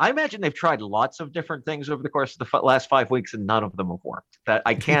the thing. I imagine they've tried lots of different things over the course of the last 5 weeks, and none of them have worked. That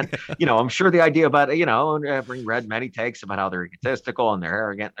I can't, I'm sure the idea about, having read many takes about how they're egotistical and they're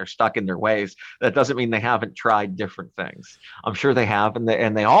arrogant, they're stuck in their ways. That doesn't mean they haven't tried different things. I'm sure they have, and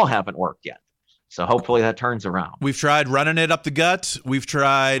they all haven't worked yet. So hopefully that turns around. We've tried running it up the gut. We've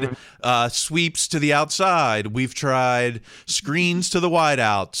tried sweeps to the outside. We've tried screens to the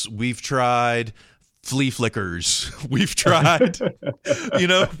wideouts. We've tried flea flickers. We've tried,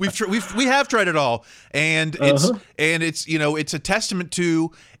 we have tried it all, and it's a testament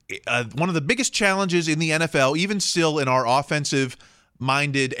to one of the biggest challenges in the NFL, even still in our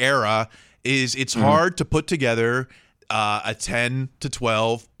offensive-minded era, is it's hard to put together a 10 to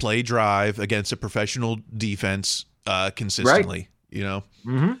 12 play drive against a professional defense consistently.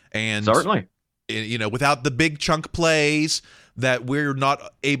 Right. And certainly, without the big chunk plays that we're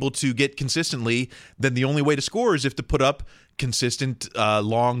not able to get consistently, then the only way to score is if to put up consistent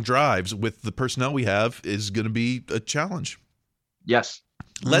long drives with the personnel we have is going to be a challenge. Yes.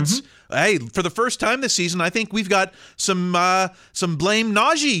 Hey, for the first time this season, I think we've got some blame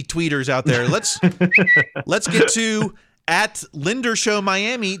Najee tweeters out there. Let's get to at Linder Show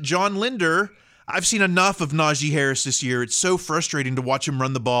Miami, John Linder. I've seen enough of Najee Harris this year. It's so frustrating to watch him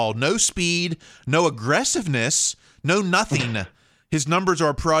run the ball. No speed, no aggressiveness, no nothing. His numbers are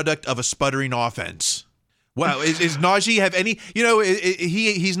a product of a sputtering offense. Wow, is Najee have any?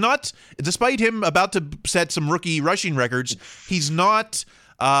 He's not. Despite him about to set some rookie rushing records, he's not.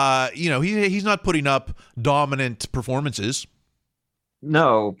 He's not putting up dominant performances.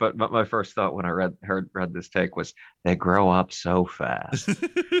 No, but my first thought when I read this take was they grow up so fast.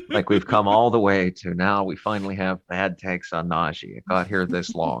 Like we've come all the way to now we finally have bad takes on Najee. It got here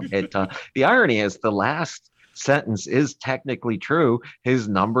this long. The irony is the last sentence is technically true. His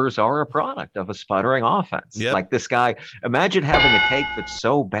numbers are a product of a sputtering offense. Yep. Like this guy, imagine having a take that's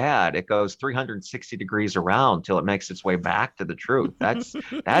so bad it goes 360 degrees around till it makes its way back to the truth. That's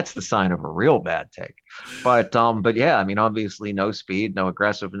the sign of a real bad take. But yeah, I mean, obviously no speed, no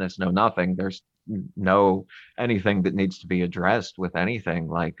aggressiveness, no nothing. There's no anything that needs to be addressed with anything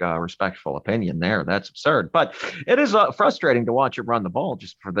like respectful opinion there. That's absurd. But it is frustrating to watch him run the ball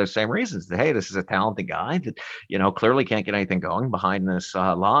just for those same reasons. That, hey, this is a talented guy that, clearly can't get anything going behind this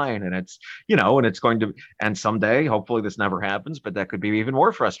line. And it's, and it's going to, and someday, hopefully this never happens, but that could be even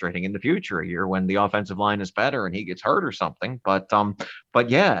more frustrating in the future, a year when the offensive line is better and he gets hurt or something. But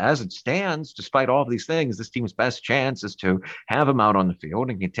yeah, as it stands, despite all of these things, this team's best chance is to have him out on the field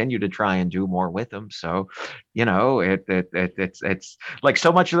and continue to try and do more with him. So, it's like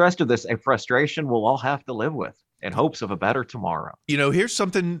so much of the rest of this, a frustration we'll all have to live with in hopes of a better tomorrow. Here's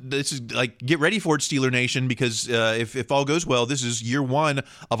something. This is like, get ready for it, Steeler Nation, because if all goes well, this is year one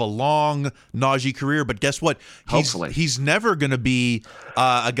of a long Najee career. But guess what? Hopefully. He's never going to be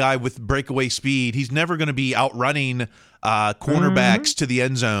a guy with breakaway speed. He's never going to be outrunning cornerbacks to the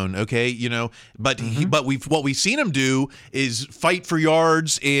end zone. Okay. But what we've seen him do is fight for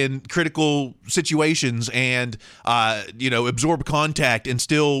yards in critical situations and, absorb contact and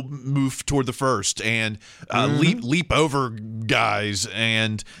still move toward the first and, leap over guys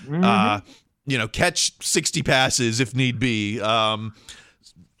and, catch 60 passes if need be.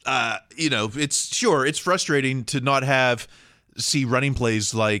 It's frustrating to not see running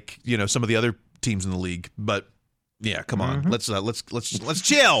plays like, some of the other teams in the league, but yeah, come on. Let's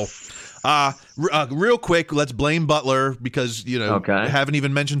chill. Real quick, let's blame Butler because I haven't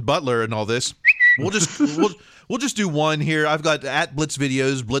even mentioned Butler and all this. We'll just do one here. I've got at Blitz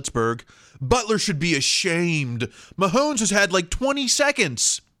Videos, Blitzberg. Butler should be ashamed. Mahomes has had like 20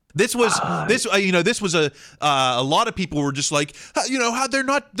 seconds. This was a lot of people were just like, how they're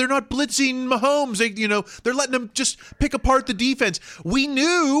not blitzing Mahomes. They're letting him just pick apart the defense. We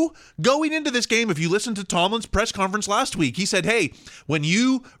knew going into this game, if you listened to Tomlin's press conference last week, he said, hey, when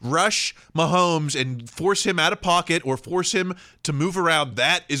you rush Mahomes and force him out of pocket or force him to move around,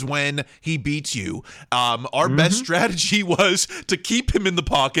 that is when he beats you. Our best strategy was to keep him in the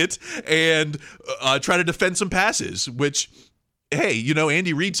pocket and try to defend some passes, which, hey,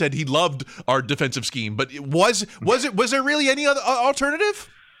 Andy Reid said he loved our defensive scheme, but was there really any other alternative?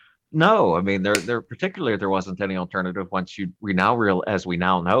 No, I mean, there wasn't any alternative once we now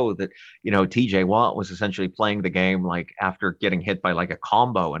know that, TJ Watt was essentially playing the game like after getting hit by like a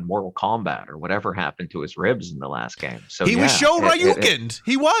combo in Mortal Kombat or whatever happened to his ribs in the last game. So he was Shoryukened.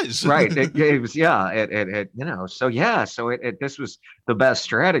 He was. Right. It was, so this was the best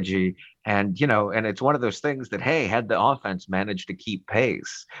strategy. And, and it's one of those things that, hey, had the offense managed to keep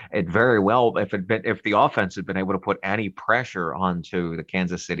pace, it very well, if the offense had been able to put any pressure onto the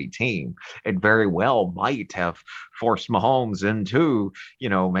Kansas City team, it very well might have forced Mahomes into,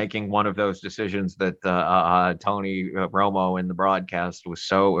 making one of those decisions that Tony Romo in the broadcast was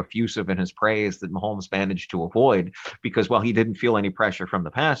so effusive in his praise that Mahomes managed to avoid, because while he didn't feel any pressure from the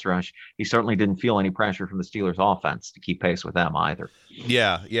pass rush, he certainly didn't feel any pressure from the Steelers offense to keep pace with them either.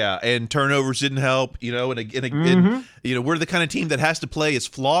 Yeah. And turnovers didn't help, and we're the kind of team that has to play as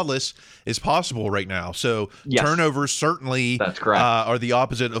flawless as possible right now. So turnovers certainly are the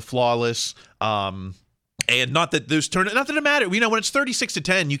opposite of flawless. And not that it matters. When it's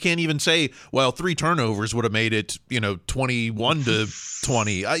 36-10, you can't even say, well, 3 turnovers would have made it,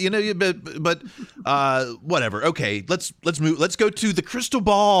 21-20. But whatever. Okay, let's move. Let's go to the crystal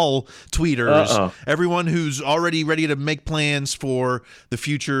ball tweeters. Everyone who's already ready to make plans for the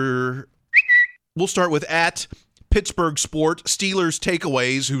future. We'll start with at Pittsburgh sport, Steelers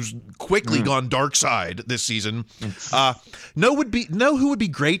takeaways, who's quickly gone dark side this season. Know who would be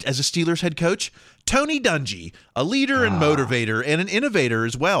great as a Steelers head coach? Tony Dungy, a leader and motivator and an innovator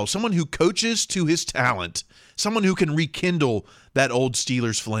as well. Someone who coaches to his talent. Someone who can rekindle that old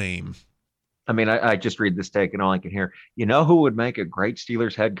Steelers flame. I mean, I just read this take and all I can hear, you know who would make a great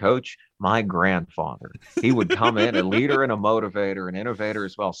Steelers head coach? My grandfather. He would come in a leader and a motivator, an innovator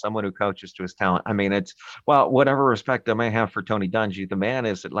as well, someone who coaches to his talent. I mean, whatever respect I may have for Tony Dungy, the man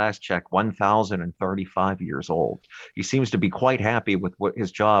is at last check 1,035 years old. He seems to be quite happy with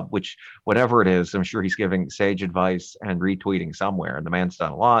his job, which whatever it is, I'm sure he's giving sage advice and retweeting somewhere. And the man's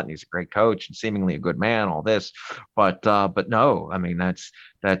done a lot and he's a great coach and seemingly a good man, all this. But no, I mean, that's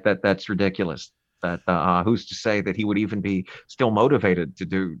ridiculous. That who's to say that he would even be still motivated to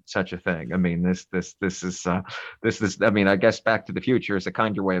do such a thing? I mean, this is I mean, I guess Back to the Future is a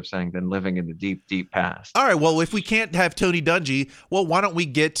kinder way of saying than living in the deep past. All right, well, if we can't have Tony Dungy, well, why don't we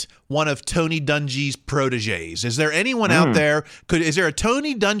get one of Tony Dungy's proteges? Is there anyone out there? Is there a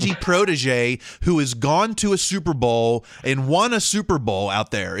Tony Dungy protege who has gone to a Super Bowl and won a Super Bowl out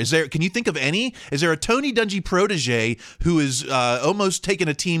there? Can you think of any? Is there a Tony Dungy protege who has almost taken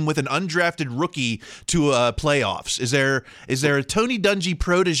a team with an undrafted rookie to playoffs? Is there a Tony Dungy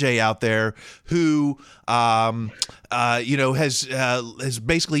protege out there who has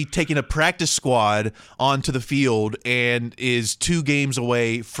basically taken a practice squad onto the field and is 2 games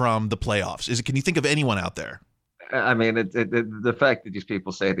away from the playoffs? Can you think of anyone out there? I mean, the fact that these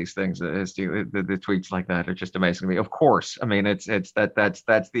people say these things, the tweets like that are just amazing to me. Of course, I mean, that's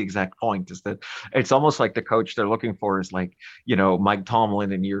the exact point. Is that it's almost like the coach they're looking for is like, Mike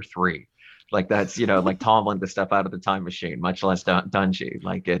Tomlin in year 3. Like that's, like Tomlin to step out of the time machine, much less Dungy.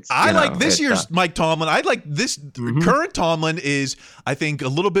 Like I like this year's Mike Tomlin. I like this current Tomlin is, I think, a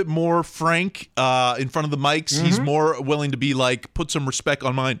little bit more frank in front of the mics. He's more willing to be like, put some respect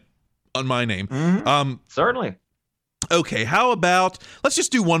on my name. Certainly. Okay, how about let's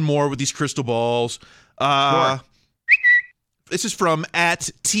just do one more with these crystal balls. Sure. This is from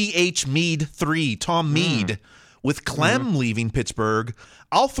 @THMead3, Tom Mead. With Clem leaving Pittsburgh,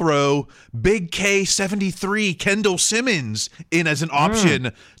 I'll throw Big K73 Kendall Simmons in as an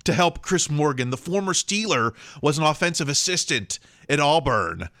option to help Chris Morgan. The former Steeler was an offensive assistant at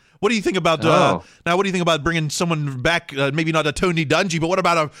Auburn. What do you think about now? What do you think about bringing someone back? Maybe not a Tony Dungy, but what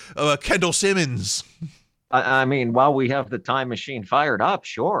about a Kendall Simmons? I mean, while we have the time machine fired up,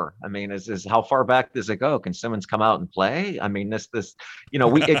 sure. I mean, is how far back does it go? Can Simmons come out and play? I mean, it's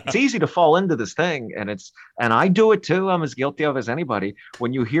easy to fall into this thing, and I do it too. I'm as guilty of as anybody.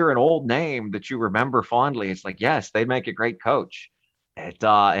 When you hear an old name that you remember fondly, it's like, yes, they'd make a great coach.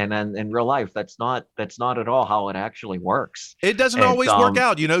 And then in real life, that's not at all how it actually works. It doesn't always work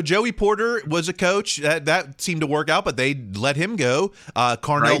out. Joey Porter was a coach that seemed to work out, but they let him go.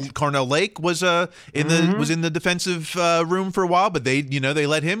 Carnell Lake was in the defensive room for a while, but they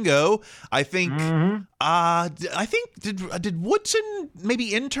let him go. I think did Woodson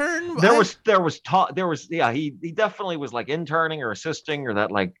maybe intern? He definitely was like interning or assisting or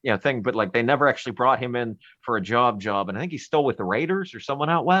that thing, but like they never actually brought him in for a job, and I think he's still with the Raiders or someone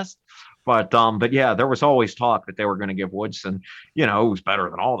out west. But yeah, there was always talk that they were going to give Woodson, who's better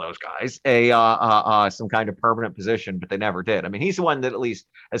than all those guys, some kind of permanent position, but they never did. I mean, he's the one that at least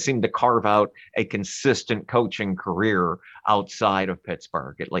has seemed to carve out a consistent coaching career outside of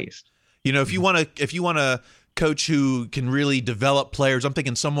Pittsburgh, at least. If you want to coach who can really develop players, I'm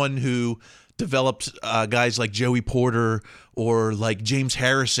thinking someone who developed guys like Joey Porter or like James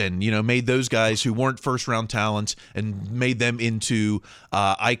Harrison, made those guys who weren't first-round talents and made them into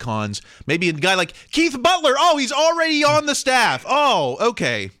icons. Maybe a guy like Keith Butler. Oh, he's already on the staff. Oh,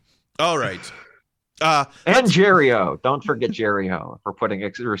 okay. All right. And Jerry O. Don't forget Jerry O. for putting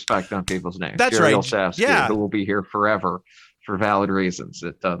respect on people's names. That's Jerry right. Olszewski, yeah. Who will be here forever for valid reasons.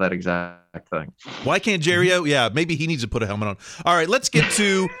 That exact thing. Why can't Jerry O? Yeah, maybe he needs to put a helmet on. All right, let's get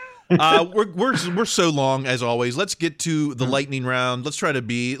to we're so long as always. Let's get to the lightning round. Let's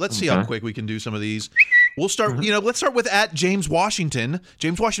see how quick we can do some of these. We'll start, let's start with @James Washington.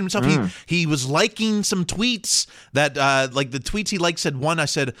 James Washington himself, he was liking some tweets that, like the tweets he liked said, one, I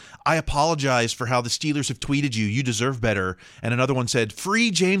said, I apologize for how the Steelers have tweeted you. You deserve better. And another one said, free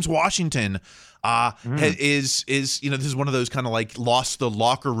James Washington. Is this is one of those kind of like lost the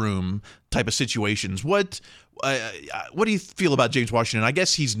locker room type of situations. What do you feel about James Washington? I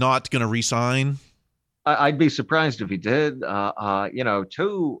guess he's not going to re-sign. I'd be surprised if he did.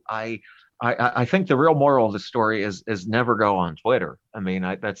 I think the real moral of the story is never go on Twitter. I mean,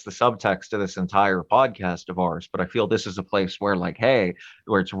 that's the subtext to this entire podcast of ours. But I feel this is a place where, like, hey,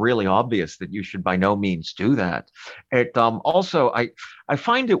 where it's really obvious that you should by no means do that. It also I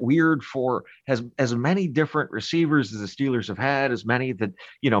find it weird for as many different receivers as the Steelers have had, as many that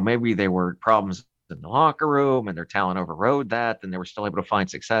maybe they were problems in the locker room and their talent overrode that, and they were still able to find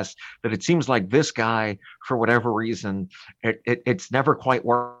success. But it seems like this guy, for whatever reason, it's never quite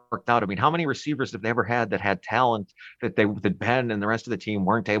worked out. I mean, how many receivers have they ever had that had talent that Ben and the rest of the team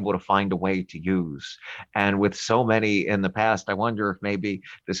weren't able to find a way to use? And with so many in the past, I wonder if maybe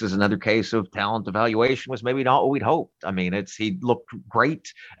this is another case of talent evaluation was maybe not what we'd hoped. I mean, he looked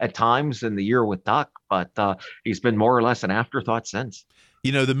great at times in the year with Duck, but he's been more or less an afterthought since.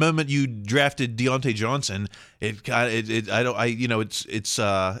 The moment you drafted Deontay Johnson, it's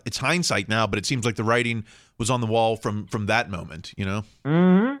hindsight now, but it seems like the writing was on the wall from that moment.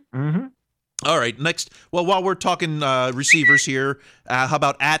 Mm-hmm. Mm-hmm. All right, next. Well, while we're talking receivers here, how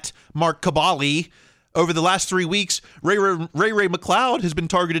about at Mark Cabali? Over the last 3 weeks, Ray McLeod has been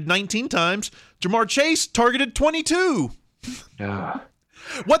targeted 19 times. Jamar Chase targeted 22.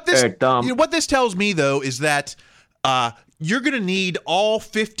 What this tells me, though, is that you're going to need all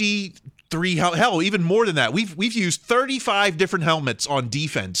 53, hell, even more than that. We've used 35 different helmets on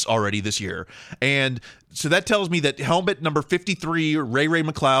defense already this year. And so that tells me that helmet number 53, Ray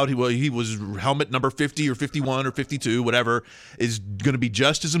McLeod, he was helmet number 50 or 51 or 52, whatever, is going to be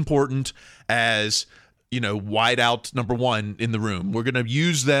just as important as, wide out number 1 in the room. We're going to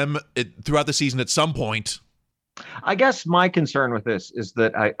use them throughout the season at some point. I guess my concern with this is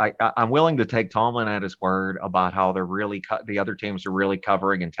that I'm willing to take Tomlin at his word about how they're really the other teams are really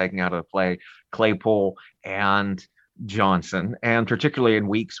covering and taking out of the play Claypool and Johnson, and particularly in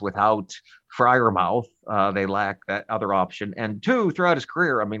weeks without Freiermuth, they lack that other option. And 2, throughout his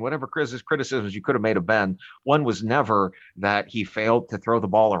career, I mean, whatever criticisms you could have made of Ben, one was never that he failed to throw the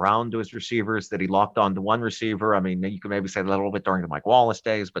ball around to his receivers, that he locked on to one receiver. I mean, you could maybe say that a little bit during the Mike Wallace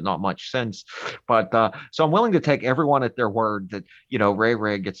days, but not much since. But so I'm willing to take everyone at their word that,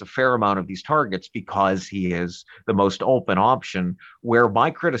 Ray gets a fair amount of these targets because he is the most open option. Where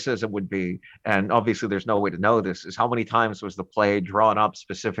my criticism would be, and obviously there's no way to know this, is how many times was the play drawn up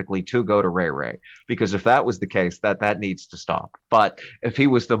specifically to go to Ray? Because if that was the case, that needs to stop. But if he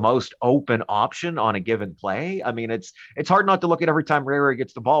was the most open option on a given play, I mean, it's hard not to look at every time Ray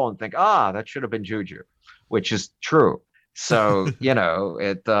gets the ball and think, that should have been Juju, which is true. So,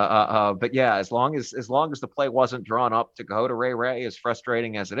 but yeah, as long as the play wasn't drawn up to go to Ray, as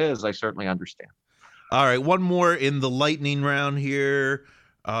frustrating as it is, I certainly understand. All right, one more in the lightning round here.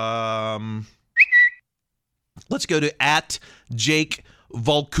 Let's go to at Jake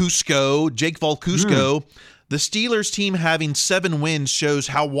Volkusco. The Steelers team having 7 wins shows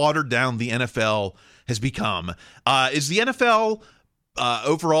how watered down the NFL has become. Is the NFL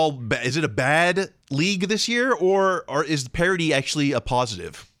overall, is it a bad league this year, or is parity actually a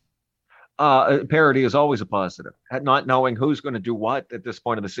positive? Parity is always a positive. Not knowing who's going to do what at this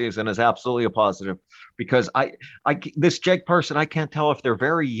point of the season is absolutely a positive, because this Jake person, I can't tell if they're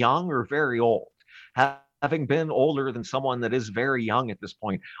very young or very old. Having been older than someone that is very young at this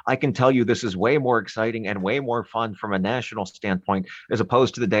point, I can tell you this is way more exciting and way more fun from a national standpoint, as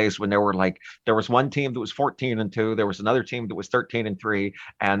opposed to the days when there was one team that was 14-2, there was another team that was 13-3,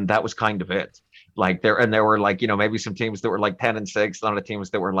 and that was kind of it. There were maybe some teams that were 10-6, none of the teams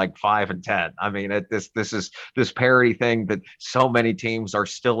that were 5-10. I mean, this parity thing that so many teams are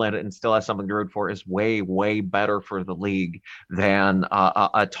still in it and still has something to root for is way, way better for the league than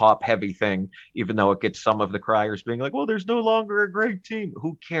a top heavy thing, even though it gets some of the criers being like, well, there's no longer a great team.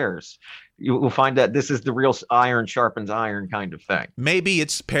 Who cares? You will find that this is the real iron sharpens iron kind of thing. Maybe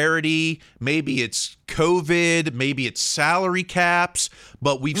it's parity, maybe it's COVID, maybe it's salary caps,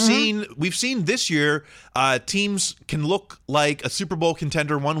 but we've seen this year teams can look like a Super Bowl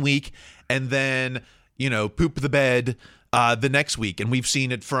contender one week and then poop the bed the next week. And we've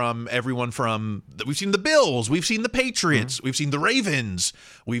seen it from everyone we've seen the Bills, we've seen the Patriots, we've seen the Ravens,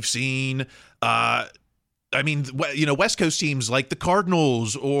 we've seen West Coast teams like the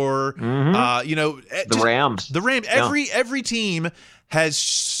Cardinals or the Rams. Every team has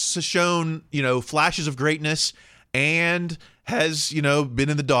shown flashes of greatness and has been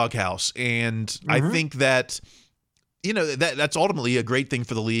in the doghouse, and I think that that's ultimately a great thing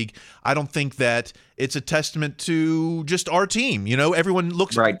for the league. I don't think that it's a testament to just our team. Everyone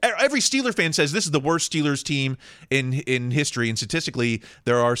looks right. Every Steeler fan says this is the worst Steelers team in history, and statistically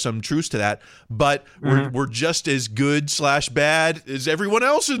there are some truths to that. But we're just as good / bad as everyone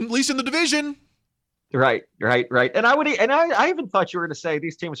else, at least in the division. Right. And I even thought you were going to say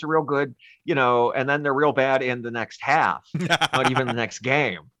these teams are real good, and then they're real bad in the next half, not even the next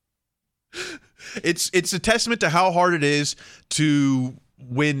game. It's a testament to how hard it is to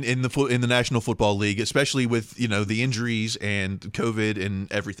win in the National Football League, especially with the injuries and COVID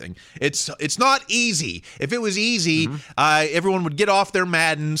and everything. It's not easy. If it was easy, everyone would get off their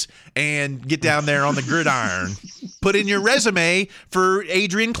Maddens and get down there on the gridiron. Put in your resume for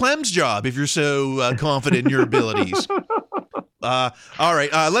Adrian Clem's job if you're so confident in your abilities. All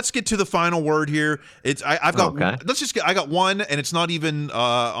right, let's get to the final word here. I got one, and it's not even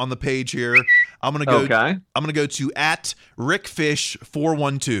on the page here. I'm gonna go to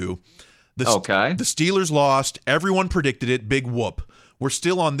 @RickFish412. The Steelers lost. Everyone predicted it. Big whoop. We're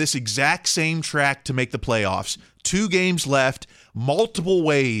still on this exact same track to make the playoffs. 2 games left. Multiple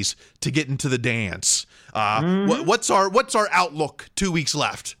ways to get into the dance. What's our outlook? 2 weeks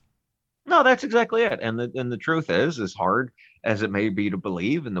left. No, that's exactly it. And the truth is, as hard as it may be to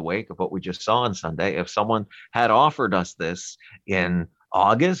believe in the wake of what we just saw on Sunday, if someone had offered us this in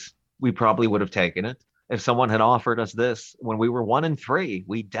August, we probably would have taken it. If someone had offered us this when we were 1-3,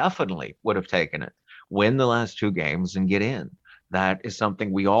 we definitely would have taken it. Win the last 2 games and get in. That is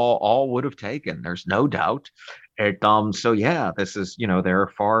something we all would have taken. There's no doubt. So yeah, this is, there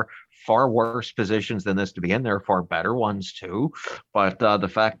are far worse positions than this to be in. There are far better ones too. But the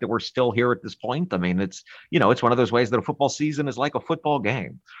fact that we're still here at this point, I mean, it's one of those ways that a football season is like a football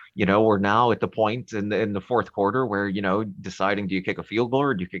game. We're now at the point in the fourth quarter where, deciding, do you kick a field goal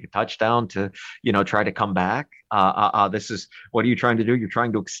or do you kick a touchdown to, try to come back? This is, what are you trying to do? You're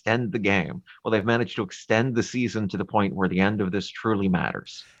trying to extend the game. Well, they've managed to extend the season to the point where the end of this truly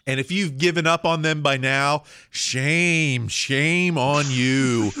matters. And if you've given up on them by now, shame on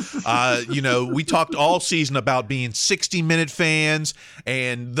you. We talked all season about being 60-minute fans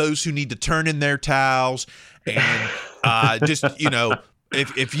and those who need to turn in their towels. And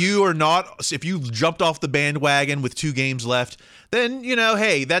if you jumped off the bandwagon with 2 games left, then,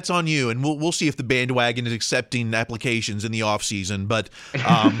 hey, that's on you. And we'll see if the bandwagon is accepting applications in the offseason. But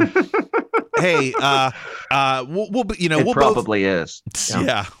hey, we'll probably is.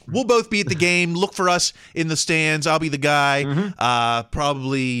 Yeah, we'll both be at the game. Look for us in the stands. I'll be the guy,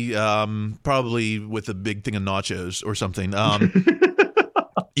 probably with a big thing of nachos or something.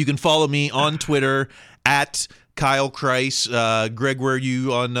 You can follow me on Twitter @Kyle Greg, where are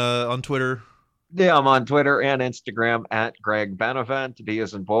you on Twitter? Yeah, I'm on Twitter and Instagram @GregBenevent. B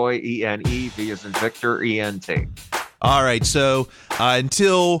as in boy, E-N-E, V as in Victor, E-N-T. All right, so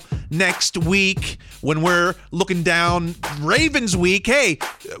until next week when we're looking down Ravens week, hey,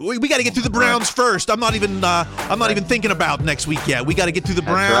 we got to get through the Browns first. I'm not even thinking about next week yet. We got to get through the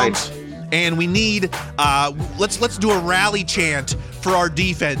Browns. Right. And we need let's do a rally chant for our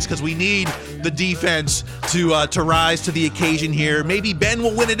defense, because we need the defense to rise to the occasion here. Maybe Ben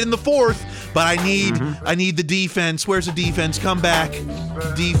will win it in the 4th, but I need the defense. Where's the defense? Come back,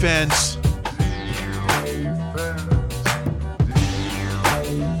 defense.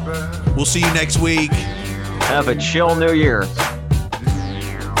 We'll see you next week. Have a chill New Year.